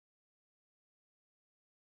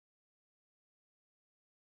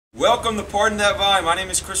Welcome to Pardon That Vine. My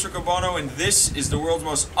name is Riccobono, and this is the world's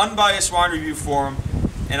most unbiased wine review forum.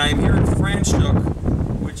 And I am here in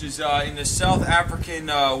Franschhoek, which is in the South African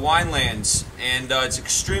winelands. And it's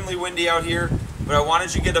extremely windy out here, but I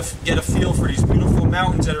wanted you to get a feel for these beautiful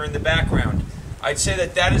mountains that are in the background. I'd say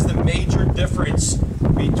that is the major difference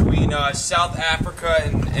between South Africa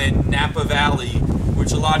and Napa Valley,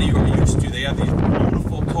 which a lot of you are used to. They have these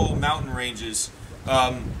beautiful tall mountain ranges.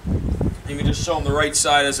 Let me just show them the right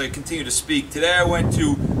side as I continue to speak. Today I went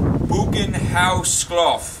to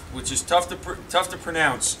Boekenhoutskloof, which is tough to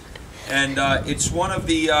pronounce, and it's one of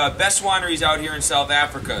the best wineries out here in South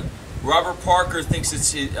Africa. Robert Parker thinks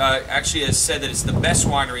actually has said that it's the best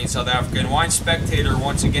winery in South Africa, and Wine Spectator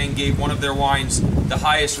once again gave one of their wines the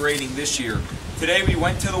highest rating this year. Today we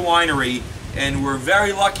went to the winery, and we're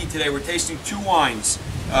very lucky today. We're tasting two wines.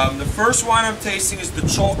 The first wine I'm tasting is the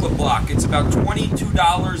Choclate Block. It's about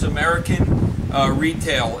 $22 American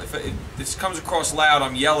retail. If this comes across loud,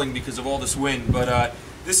 I'm yelling because of all this wind, but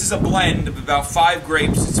this is a blend of about 5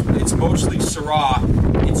 grapes. It's mostly Syrah.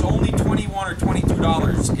 It's only $21 or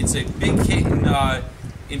 $22. It's a big hit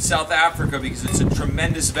in South Africa because it's a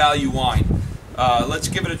tremendous value wine. Let's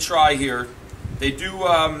give it a try here. They do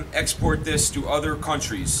export this to other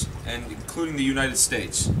countries, and including the United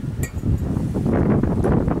States.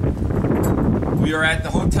 We are at the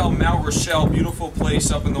Hotel Mount Rochelle, beautiful place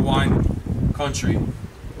up in the wine country,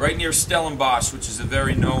 right near Stellenbosch, which is a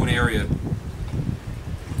very known area.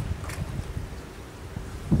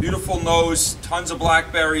 Beautiful nose, tons of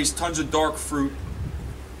blackberries, tons of dark fruit.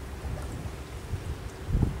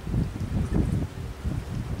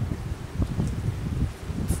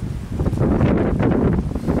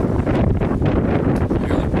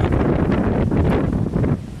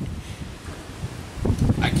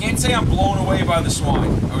 I can't say I'm blown away by this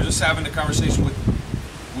wine. I was just having a conversation with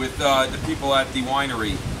the people at the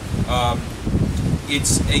winery.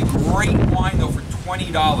 It's a great wine though for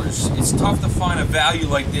 $20. It's tough to find a value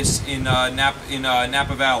like this in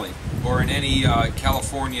Napa Valley or in any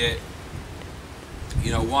California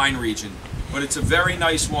wine region. But it's a very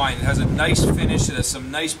nice wine. It has a nice finish. It has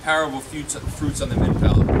some nice parable fruits on the mid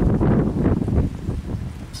palate.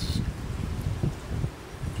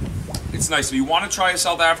 It's nice. If you want to try a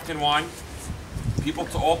South African wine,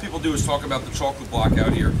 all people do is talk about the Choclate Block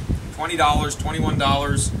out here. $20,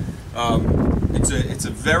 $21. It's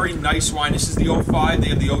a very nice wine. This is the 05. They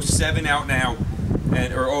have the 07 out now,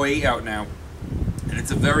 or 08 out now, and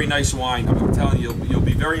it's a very nice wine. I'm telling you, you'll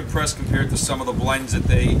be very impressed compared to some of the blends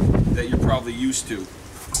that you're probably used to.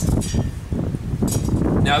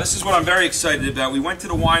 Now, this is what I'm very excited about. We went to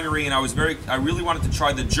the winery, and I really wanted to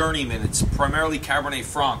try the Journeyman. It's primarily Cabernet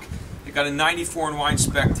Franc. It got a 94 in Wine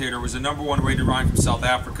Spectator. It was the #1 rated wine from South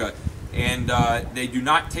Africa, and they do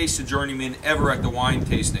not taste the Journeyman ever at the wine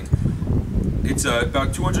tasting. It's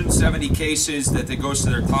about 270 cases that goes to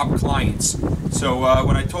their top clients. So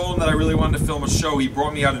when I told him that I really wanted to film a show, he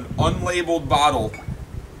brought me out an unlabeled bottle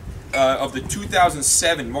of the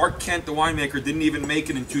 2007. Mark Kent, the winemaker, didn't even make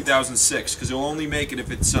it in 2006 because he'll only make it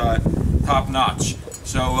if it's top notch.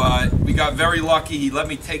 So we got very lucky. He let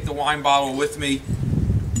me take the wine bottle with me,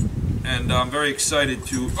 and I'm very excited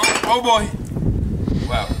to. Oh boy!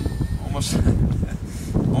 Wow,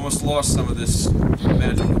 almost lost some of this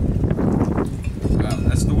magic. Wow,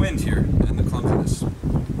 that's the wind here and the clumsiness.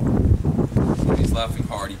 He's laughing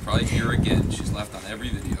hard. You probably hear her again. She's laughed on every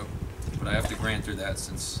video, but I have to grant her that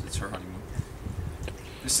since it's her honeymoon.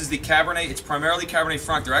 This is the Cabernet. It's primarily Cabernet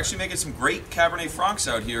Franc. They're actually making some great Cabernet Francs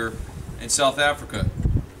out here in South Africa.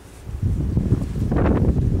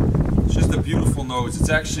 It's just a beautiful nose. It's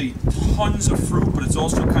actually tons of fruit, but it's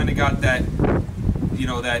also kind of got that,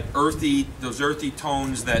 that those earthy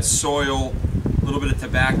tones, that soil, a little bit of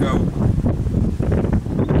tobacco.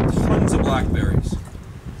 Tons of blackberries.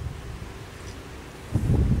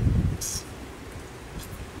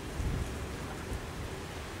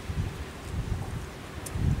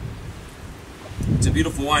 It's a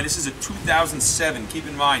beautiful wine. This is a 2007, keep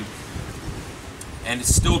in mind. And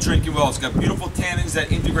it's still drinking well. It's got beautiful tannins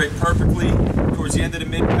that integrate perfectly towards the end of the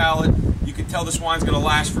mid palate. You can tell this wine's going to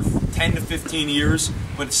last for 10 to 15 years,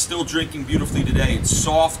 but it's still drinking beautifully today. It's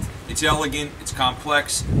soft, it's elegant, it's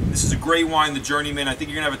complex. This is a great wine, the Journeyman. I think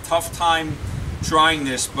you're going to have a tough time trying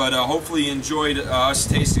this, but hopefully you enjoyed us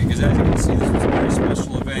tasting it, because as you can see, this was a very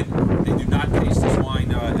special event. They do not taste this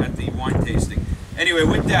wine at the wine tasting. Anyway,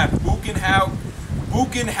 with that,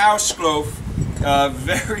 Boekenhoutskloof,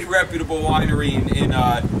 very reputable winery in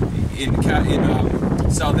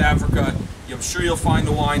South Africa. I'm sure you'll find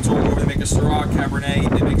the wines all over. They make a Syrah, Cabernet.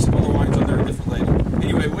 They make some other wines under a different label.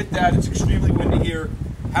 Anyway, with that, it's extremely windy here.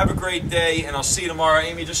 Have a great day, and I'll see you tomorrow.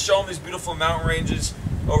 Amy, just show them these beautiful mountain ranges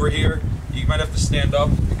over here. You might have to stand up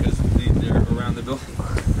because they're around the building.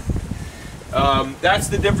 That's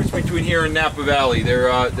the difference between here and Napa Valley.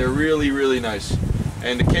 They're really, really nice.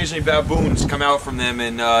 And occasionally baboons come out from them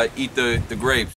and eat the grapes.